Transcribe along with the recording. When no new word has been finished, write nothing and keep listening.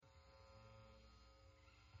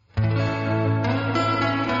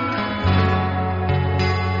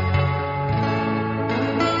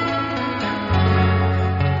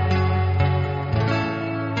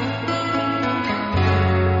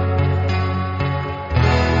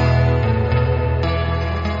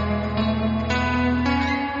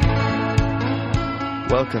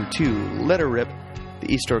welcome to Let Her Rip,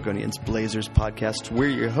 the East Oregonians Blazers podcast. We're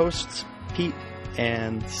your hosts, Pete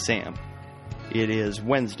and Sam. It is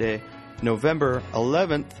Wednesday, November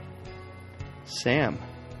 11th. Sam,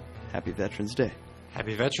 happy Veterans Day.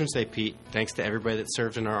 Happy Veterans Day, Pete. Thanks to everybody that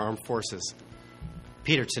served in our armed forces.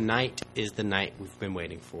 Peter, tonight is the night we've been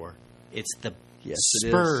waiting for. It's the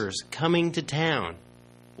Spurs coming to town.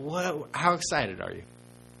 How excited are you?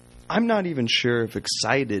 I'm not even sure if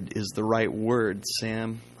excited is the right word,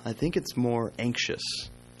 Sam. I think it's more anxious.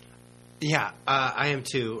 Yeah, I am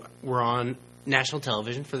too. We're on national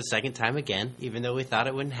television for the second time again, even though we thought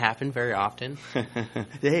it wouldn't happen very often.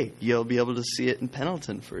 Hey, you'll be able to see it in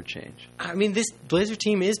Pendleton for a change. I mean, this Blazer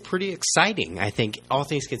team is pretty exciting, I think, all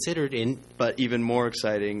things considered. But even more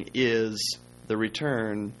exciting is the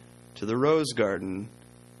return to the Rose Garden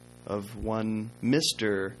of one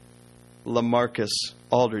Mr. LaMarcus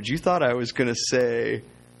Aldridge. You thought I was going to say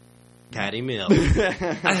Patty Mills.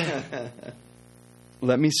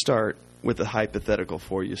 Let me start with a hypothetical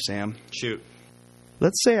for you, Sam. Shoot.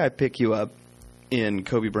 Let's say I pick you up in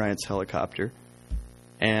Kobe Bryant's helicopter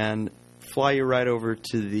and fly you right over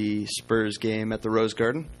to the Spurs game at the Rose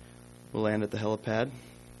Garden. We'll land at the helipad,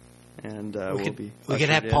 and we could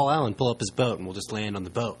have Paul Allen pull up his boat, and we'll just land on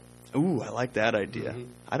the boat. Ooh, I like that idea. Mm-hmm.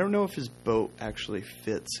 I don't know if his boat actually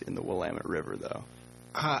fits in the Willamette River, though.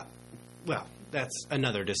 Well, that's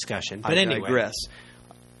another discussion. But I anyway. digress.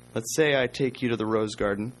 Let's say I take you to the Rose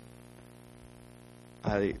Garden.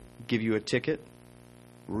 I give you a ticket,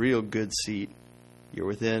 real good seat. You're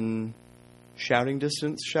within shouting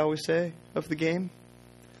distance, shall we say, of the game.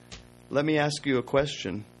 Let me ask you a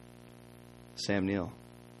question, Sam Neill.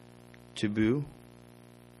 To boo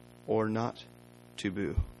or not to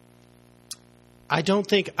boo? I don't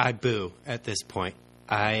think I boo at this point.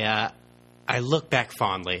 I look back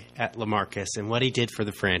fondly at LaMarcus and what he did for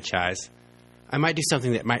the franchise. I might do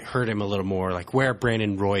something that might hurt him a little more, like wear a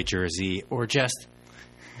Brandon Roy jersey, or just,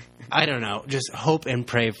 I don't know, just hope and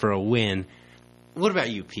pray for a win. What about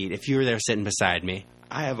you, Pete, if you were there sitting beside me?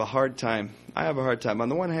 I have a hard time. On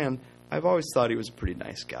the one hand, I've always thought he was a pretty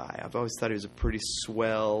nice guy. I've always thought he was a pretty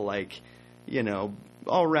swell,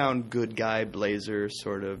 all-around good guy, Blazer,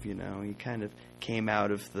 sort of, He kind of came out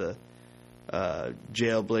of the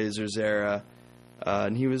jail Blazers era.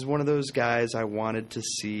 And he was one of those guys I wanted to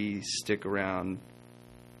see stick around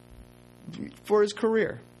for his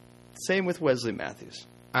career. Same with Wesley Matthews.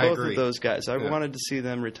 I Both agree. of those guys. I wanted to see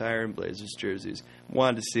them retire in Blazers jerseys.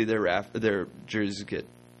 Wanted to see their jerseys get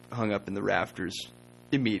hung up in the rafters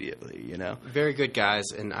immediately, Very good guys,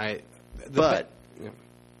 and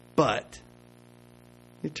But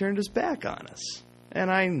he turned his back on us.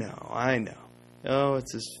 And I know. Oh,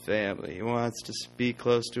 it's his family. He wants to be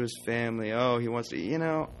close to his family. Oh, he wants to,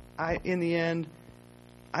 in the end,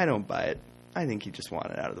 I don't buy it. I think he just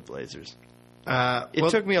wanted out of the Blazers. It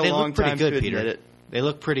took me a long time to admit it. They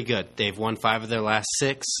look pretty good. They've won 5 of their last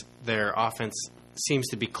 6. Their offense seems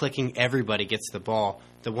to be clicking. Everybody gets the ball.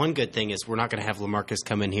 The one good thing is we're not going to have LaMarcus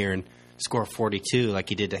come in here and score 42 like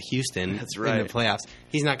he did to Houston That's right. in the playoffs.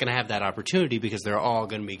 He's not going to have that opportunity because they're all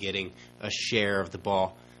going to be getting a share of the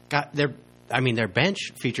ball. Their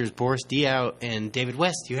bench features Boris Diaw and David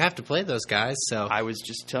West. You have to play those guys. So I was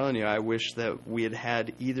just telling you, I wish that we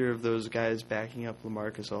had either of those guys backing up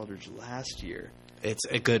LaMarcus Aldridge last year. It's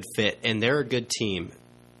a good fit, and they're a good team.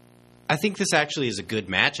 I think this actually is a good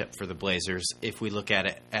matchup for the Blazers if we look at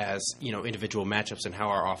it as, individual matchups and how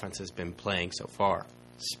our offense has been playing so far.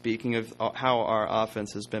 Speaking of how our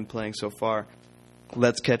offense has been playing so far,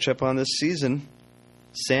 let's catch up on this season.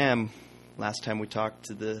 Sam, last time we talked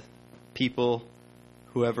to the people,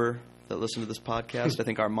 whoever that listen to this podcast, I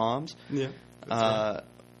think our moms. Yeah.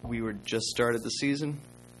 We were just started the season.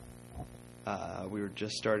 We were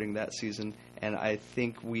just starting that season, and I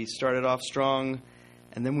think we started off strong,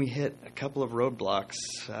 and then we hit a couple of roadblocks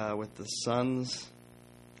with the Suns,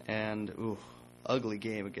 and ugly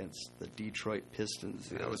game against the Detroit Pistons.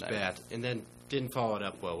 That was bad, and then didn't follow it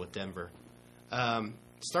up well with Denver.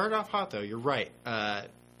 Started off hot though. You're right.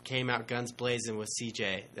 Came out guns blazing with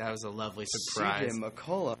CJ. That was a lovely surprise. CJ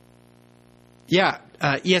McCollum. Yeah,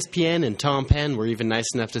 ESPN and Tom Penn were even nice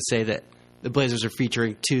enough to say that the Blazers are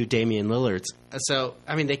featuring 2 Damian Lillards. So,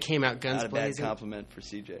 they came out guns blazing. Not a bad compliment for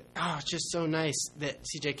CJ. Oh, it's just so nice that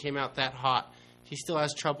CJ came out that hot. He still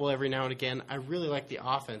has trouble every now and again. I really like the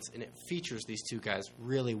offense, and it features these 2 guys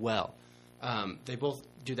really well. They both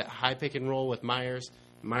do that high pick and roll with Myers.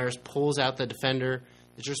 Myers pulls out the defender.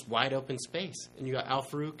 It's just wide open space. And you got Al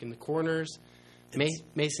Farouk in the corners,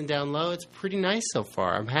 Mason down low. It's pretty nice so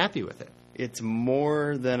far. I'm happy with it. It's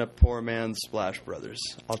more than a poor man's Splash Brothers.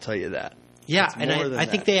 I'll tell you that. Yeah, It's and more than I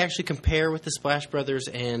think that. they actually compare with the Splash Brothers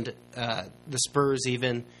and the Spurs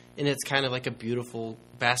even, and it's kind of like a beautiful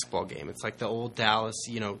basketball game. It's like the old Dallas,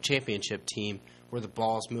 championship team where the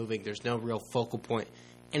ball's moving. There's no real focal point,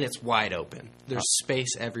 and it's wide open. There's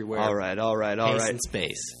space everywhere. All right. Pace and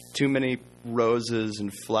space. Too many roses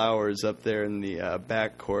and flowers up there in the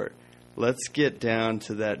back court. Let's get down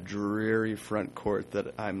to that dreary front court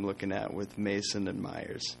that I'm looking at with Mason and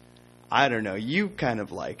Myers. I don't know. You kind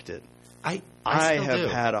of liked it. I I still have do.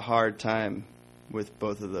 had a hard time with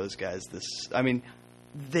both of those guys.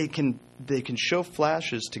 They can show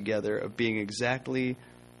flashes together of being exactly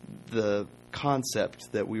the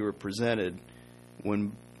concept that we were presented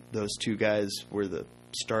when those two guys were the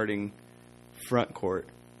starting front court.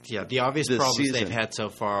 Yeah, the obvious this problems season. they've had so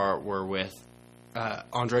far were with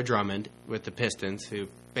Andre Drummond with the Pistons, who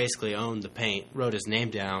basically owned the paint, wrote his name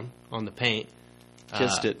down on the paint.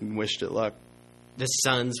 Kissed it and wished it luck. The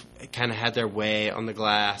Suns kind of had their way on the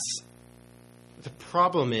glass. The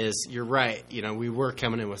problem is, you're right, we were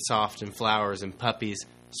coming in with soft and flowers and puppies,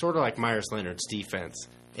 sort of like Myers Leonard's defense.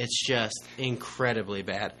 It's just incredibly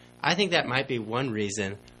bad. I think that might be one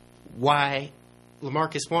reason why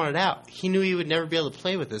LaMarcus wanted out. He knew he would never be able to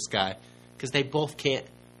play with this guy because they both can't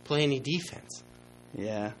play any defense.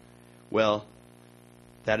 Yeah. Well,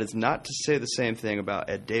 that is not to say the same thing about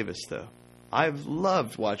Ed Davis, though. I've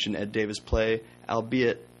loved watching Ed Davis play,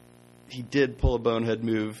 albeit he did pull a bonehead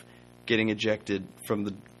move getting ejected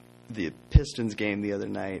from the Pistons game the other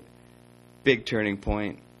night. Big turning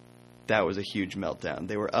point. That was a huge meltdown.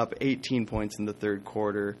 They were up 18 points in the third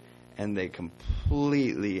quarter, and they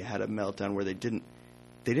completely had a meltdown where they didn't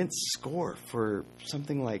score for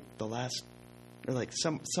something like the last, or like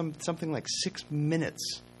something like 6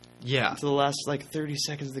 minutes. Yeah. To the last, 30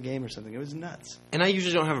 seconds of the game or something. It was nuts. And I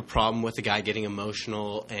usually don't have a problem with a guy getting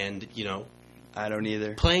emotional and, I don't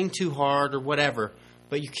either. playing too hard or whatever,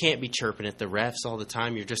 but you can't be chirping at the refs all the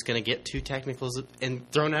time. You're just going to get 2 technicals and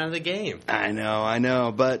thrown out of the game. I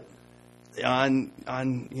know. But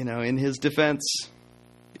in his defense,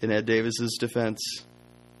 in Ed Davis's defense,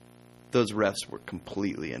 those refs were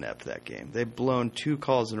completely inept that game. They've blown 2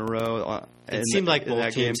 calls in a row. It seemed like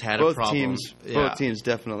both teams had a problem. Both teams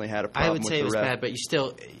definitely had a problem. I would say it was with the ref. bad, but you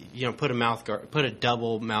still, put a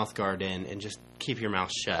double mouth guard in and just keep your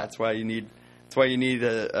mouth shut. That's why you need.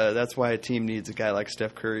 That's why a team needs a guy like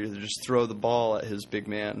Steph Curry to just throw the ball at his big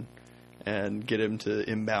man and get him to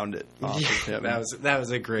inbound it off of him. That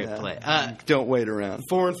was a great play. Don't wait around.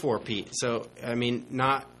 4-4, Pete. So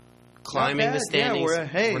not climbing Not the bad. standings.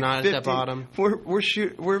 Yeah, we're not 50, at the bottom.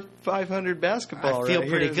 We're 500 basketball. I feel right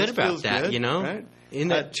pretty here. good This about feels that. good, right? In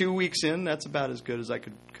that 2 weeks in, that's about as good as I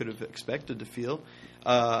could have expected to feel.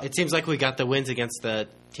 it seems like we got the wins against the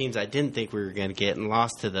teams I didn't think we were going to get, and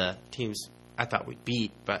lost to the teams I thought we'd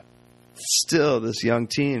beat. But Still, this young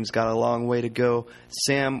team's got a long way to go.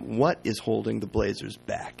 Sam, what is holding the Blazers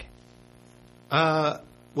back?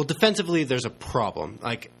 well, defensively, there's a problem.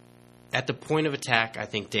 At the point of attack, I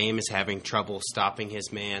think Dame is having trouble stopping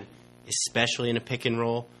his man, especially in a pick and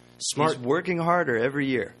roll. He's working harder every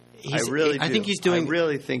year. I really do. I think he's doing. I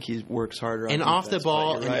really think he works harder on And defense, off the but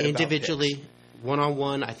ball you're and right about individually, picks.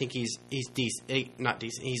 one-on-one, I think he's decent. Not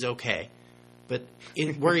decent. He's okay. But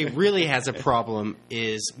where he really has a problem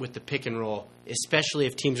is with the pick and roll, especially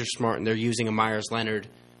if teams are smart and they're using a Myers Leonard,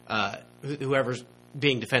 whoever's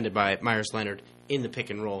being defended by Myers Leonard in the pick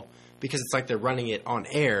and roll, because it's like they're running it on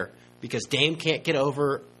air because Dame can't get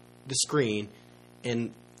over the screen.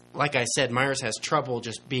 And like I said, Myers has trouble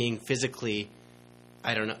just being physically,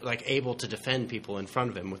 able to defend people in front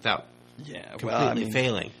of him without completely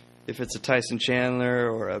failing. If it's a Tyson Chandler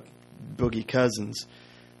or a Boogie Cousins,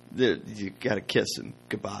 you got to kiss him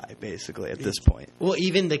goodbye, basically, at this point. Well,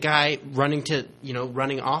 even the guy running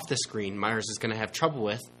off the screen, Myers is going to have trouble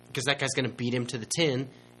with, because that guy's going to beat him to the tin,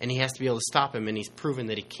 and he has to be able to stop him, and he's proven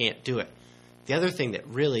that he can't do it. The other thing that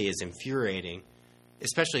really is infuriating,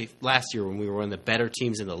 especially last year when we were one of the better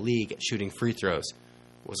teams in the league at shooting free throws,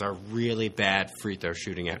 was our really bad free throw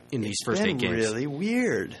shooting in these first 8 games. Really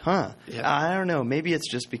weird, huh? Yep. I don't know. Maybe it's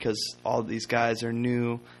just because all these guys are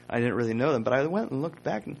new. I didn't really know them, but I went and looked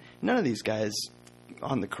back, and none of these guys,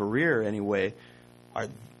 on the career anyway, are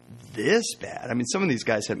this bad. I mean, some of these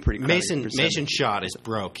guys have pretty Mason shot is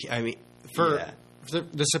broke. I mean,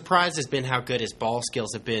 the surprise has been how good his ball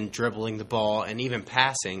skills have been, dribbling the ball, and even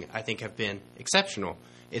passing, I think, have been exceptional.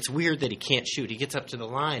 It's weird that he can't shoot. He gets up to the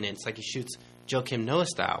line, and it's like he shoots Joakim Noah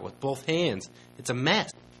style with both hands. It's a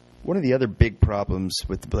mess. One of the other big problems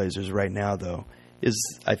with the Blazers right now, though, is,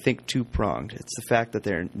 I think, two-pronged. It's the fact that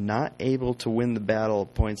they're not able to win the battle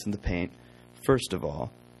of points in the paint, first of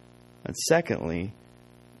all. And secondly,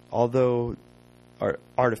 although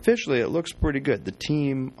artificially it looks pretty good. The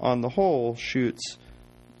team on the whole shoots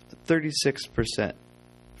 36%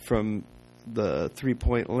 from the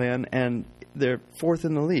three-point land, and they're fourth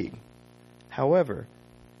in the league. However,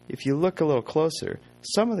 if you look a little closer,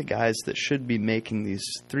 some of the guys that should be making these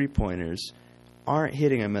three-pointers aren't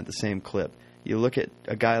hitting them at the same clip. You look at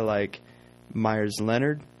a guy like Myers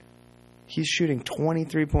Leonard, he's shooting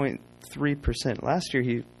 23.3%. Last year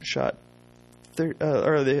he shot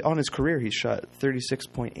on his career, he shot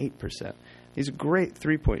 36.8%. He's a great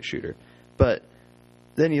three-point shooter. But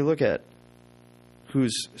then you look at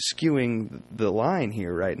who's skewing the line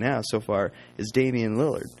here right now so far is Damian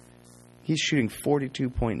Lillard. He's shooting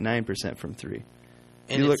 42.9% from three.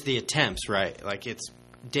 And it's the attempts, right? Like, it's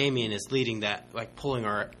Damian is leading that, like, pulling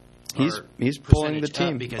our He's pulling the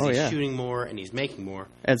team because he's shooting more and he's making more.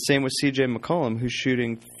 And same with C.J. McCollum, who's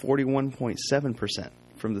shooting 41.7%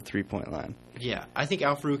 from the three-point line. Yeah, I think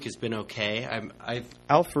Al-Farouq has been okay.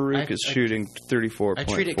 Al-Farouq is shooting 34.4. I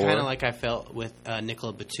treat it kind of like I felt with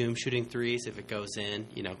Nicola Batum shooting threes. If it goes in,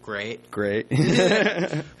 great. Great.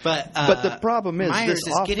 But the problem is Myers this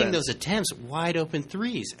is getting those attempts, wide open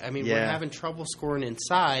threes. I mean, we're having trouble scoring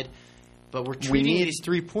inside, but we're treating these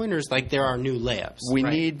three-pointers like they're our new layups. We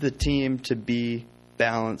need the team to be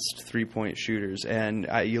balanced three-point shooters. And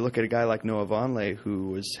you look at a guy like Noah Vonleh,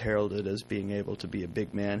 who was heralded as being able to be a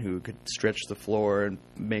big man who could stretch the floor and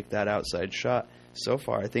make that outside shot. So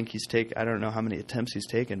far, I think I don't know how many attempts he's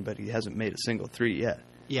taken, but he hasn't made a single three yet.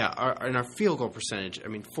 Yeah, our field goal percentage,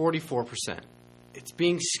 44%. It's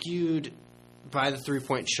being skewed by the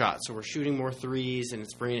three-point shot. So we're shooting more threes, and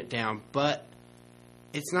it's bringing it down. But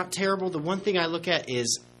it's not terrible. The one thing I look at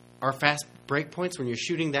is our fast break points. When you're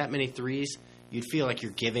shooting that many threes, you'd feel like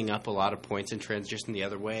you're giving up a lot of points in transition the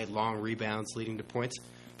other way, long rebounds leading to points.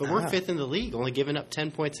 But we're fifth in the league, only giving up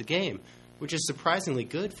 10 points a game, which is surprisingly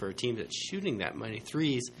good for a team that's shooting that many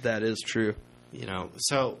threes. That is true.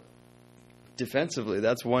 So defensively,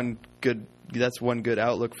 that's one good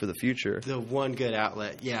outlook for the future. The one good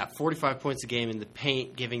outlet. Yeah, 45 points a game in the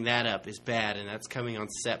paint, giving that up is bad, and that's coming on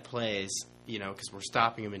set plays, because we're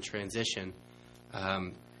stopping them in transition.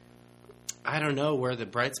 I don't know where the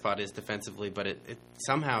bright spot is defensively, but it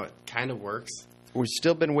somehow it kind of works. We've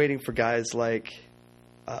still been waiting for guys like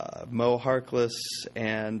Mo Harkless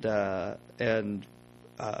and Pat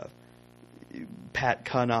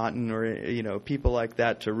Connaughton or people like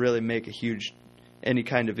that to really make any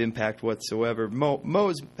kind of impact whatsoever.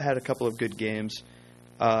 Mo's had a couple of good games.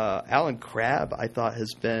 Alan Crabb, I thought,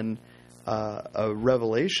 has been a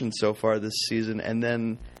revelation so far this season, and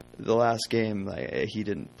then the last game he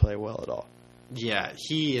didn't play well at all. Yeah,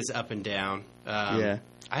 he is up and down. I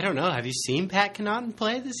don't know. Have you seen Pat Connaughton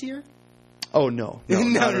play this year? Oh, no.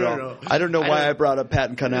 Not at all. I don't know why I brought up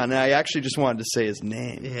Pat Connaughton. I actually just wanted to say his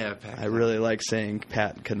name. Yeah, Pat Connaughton. I really like saying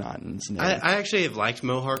Pat Connaughton's name. I actually have liked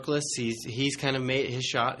Mo Harkless. He's kind of made his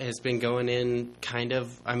shot has been going in kind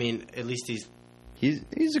of. At least he's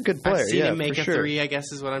a good player. I've seen him make for a sure. three, I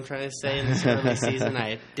guess is what I'm trying to say in this early season.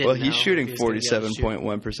 He's shooting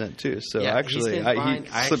 47.1% too. So actually, he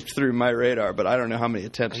slipped through my radar, but I don't know how many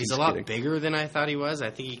attempts he's a lot getting. Bigger than I thought he was. I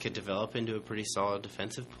think he could develop into a pretty solid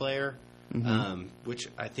defensive player, which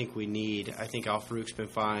I think we need. I think Al-Farouq's been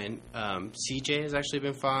fine. CJ has actually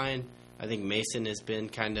been fine. I think Mason has been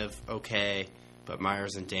kind of okay, but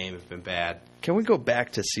Myers and Dame have been bad. Can we go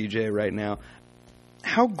back to CJ right now?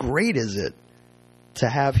 How great is it to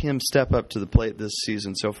have him step up to the plate this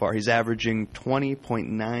season so far? He's averaging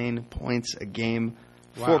 20.9 points a game,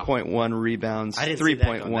 4.1 rebounds,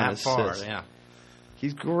 3.1 assists. Yeah.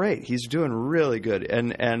 He's great. He's doing really good.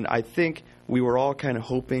 And I think we were all kind of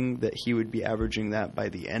hoping that he would be averaging that by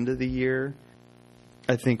the end of the year.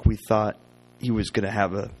 I think we thought he was going to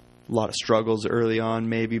have a lot of struggles early on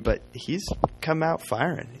maybe, but he's come out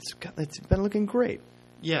firing. It's been looking great.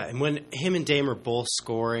 Yeah, and when him and Dame are both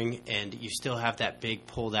scoring and you still have that big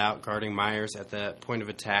pulled out guarding Myers at the point of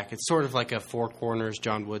attack, it's sort of like a four corners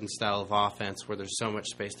John Wooden style of offense where there's so much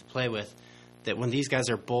space to play with that when these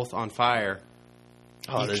guys are both on fire,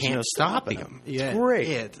 you can't stop them. It's great.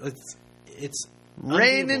 Yeah, it's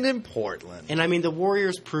raining in Portland. And the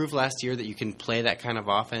Warriors proved last year that you can play that kind of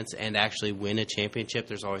offense and actually win a championship.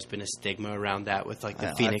 There's always been a stigma around that with the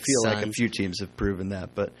Phoenix Suns. I feel like a few teams have proven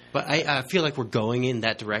that, but I feel like we're going in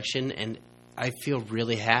that direction, and I feel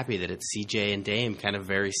really happy that it's CJ and Dame, kind of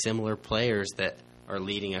very similar players that are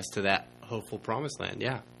leading us to that hopeful promised land.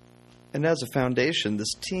 Yeah. And as a foundation,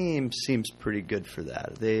 this team seems pretty good for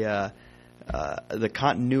that. They the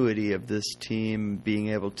continuity of this team being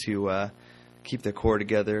able to keep their core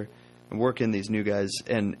together and work in these new guys,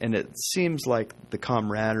 and it seems like the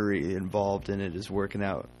camaraderie involved in it is working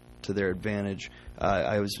out to their advantage.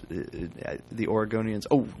 The Oregonians.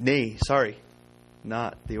 Oh, nay, sorry.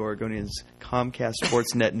 Not the Oregonians. Comcast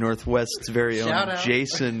Sportsnet Northwest's very own Shout out.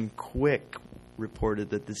 Jason Quick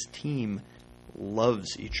reported that this team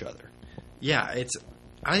loves each other. Yeah,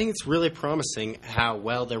 I think it's really promising how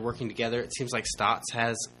well they're working together. It seems like Stotts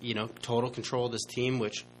has, total control of this team,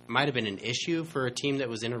 which might have been an issue for a team that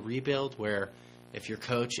was in a rebuild where if your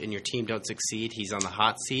coach and your team don't succeed, he's on the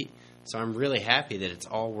hot seat. So I'm really happy that it's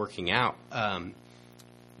all working out.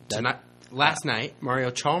 Last night,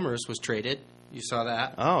 Mario Chalmers was traded. You saw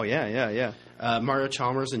that? Oh, yeah. Mario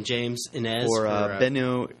Chalmers and James Inez For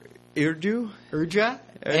Benu Urdra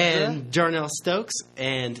and Jarnell Stokes.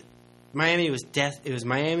 And Miami was it was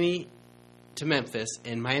Miami to Memphis,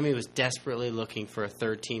 and Miami was desperately looking for a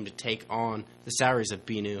third team to take on the salaries of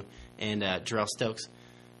Benu and Jarrell Stokes.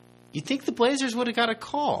 You'd think the Blazers would have got a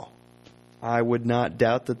call. I would not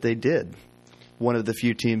doubt that they did. One of the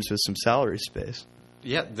few teams with some salary space.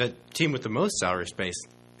 Yeah, the team with the most salary space.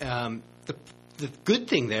 The good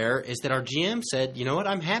thing there is that our GM said, you know what,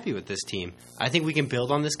 I'm happy with this team. I think we can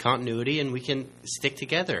build on this continuity and we can stick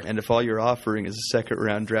together. And if all you're offering is a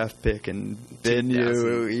second-round draft pick and then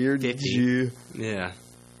you're Jew. Yeah.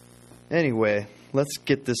 Anyway, let's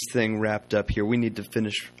get this thing wrapped up here. We need to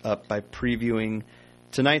finish up by previewing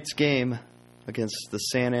tonight's game against the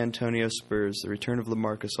San Antonio Spurs, the return of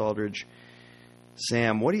LaMarcus Aldridge.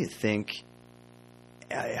 Sam, what do you think?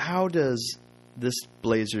 How does this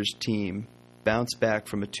Blazers team bounce back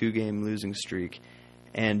from a 2-game losing streak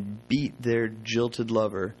and beat their jilted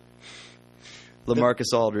lover,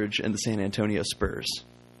 LaMarcus Aldridge, and the San Antonio Spurs?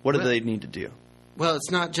 What do they need to do? Well,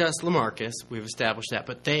 it's not just LaMarcus. We've established that.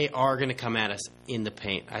 But they are going to come at us in the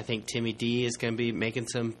paint. I think Timmy D is going to be making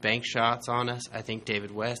some bank shots on us. I think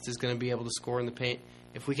David West is going to be able to score in the paint.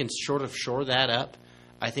 If we can sort of shore that up,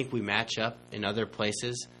 I think we match up in other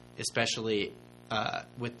places, especially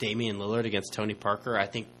with Damian Lillard against Tony Parker. I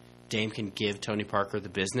think Dame can give Tony Parker the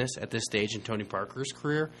business at this stage in Tony Parker's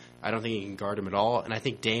career. I don't think he can guard him at all. And I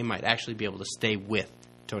think Dame might actually be able to stay with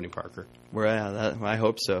Tony Parker. I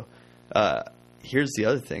hope so. Here's the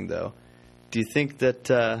other thing, though. Do you think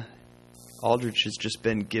that Aldridge has just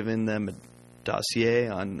been giving them a dossier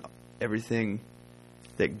on everything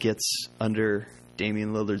that gets under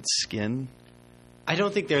Damian Lillard's skin? I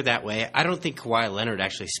don't think they're that way. I don't think Kawhi Leonard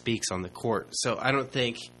actually speaks on the court. So I don't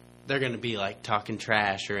think they're going to be like talking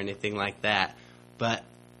trash or anything like that. But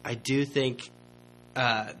I do think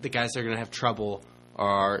the guys that are going to have trouble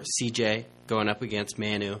are CJ going up against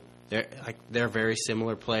Manu. They're very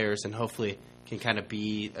similar players and hopefully can kind of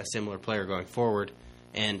be a similar player going forward.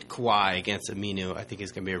 And Kawhi against Aminu, I think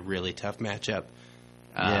is going to be a really tough matchup.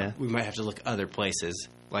 We might have to look other places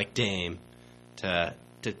like Dame to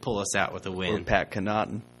pull us out with a win. Or Pat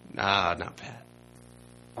Connaughton. Not Pat.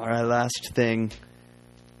 All right, last thing.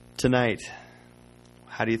 Tonight,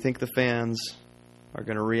 how do you think the fans are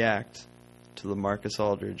going to react to LaMarcus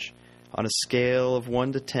Aldridge on a scale of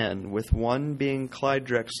 1 to 10, with 1 being Clyde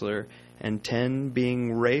Drexler and 10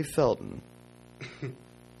 being Ray Felton?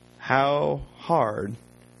 How hard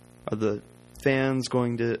are the fans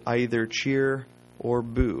going to either cheer or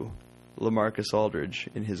boo LaMarcus Aldridge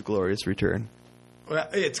in his glorious return? Well,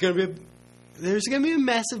 there's going to be a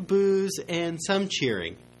mess of boos and some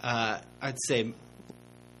cheering. I'd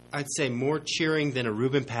say more cheering than a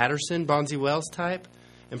Ruben Patterson, Bonzi Wells type,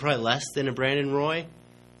 and probably less than a Brandon Roy.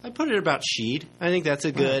 I'd put it about Sheed. I think that's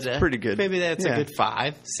a good... That's pretty good. Maybe that's a good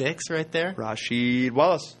 5, 6 right there. Rasheed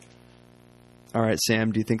Wallace. All right,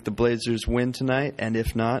 Sam, do you think the Blazers win tonight? And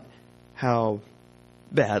if not, how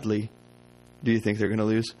badly do you think they're going to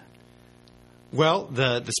lose? Well,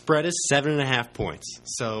 the spread is 7.5 points.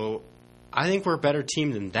 So I think we're a better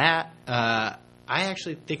team than that. I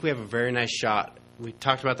actually think we have a very nice shot. We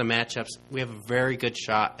talked about the matchups. We have a very good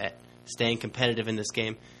shot at staying competitive in this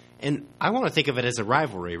game. And I want to think of it as a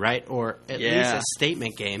rivalry, right? Or at least a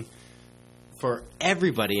statement game for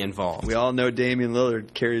everybody involved. We all know Damian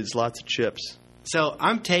Lillard carries lots of chips. So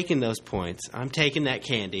I'm taking those points. I'm taking that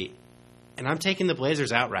candy. And I'm taking the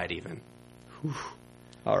Blazers outright even. Whew.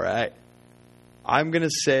 All right. I'm going to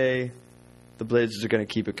say the Blazers are going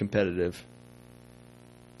to keep it competitive.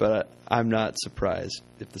 But I'm not surprised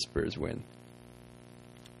if the Spurs win.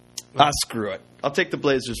 Screw it. I'll take the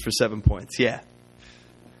Blazers for 7 points. Yeah.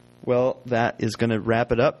 Well, that is going to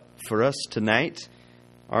wrap it up for us tonight.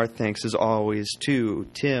 Our thanks, as always, to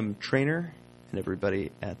Tim Trainer and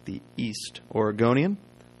everybody at the East Oregonian.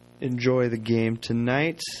 Enjoy the game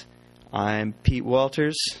tonight. I'm Pete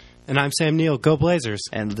Walters. And I'm Sam Neal. Go Blazers.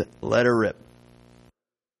 And let her rip.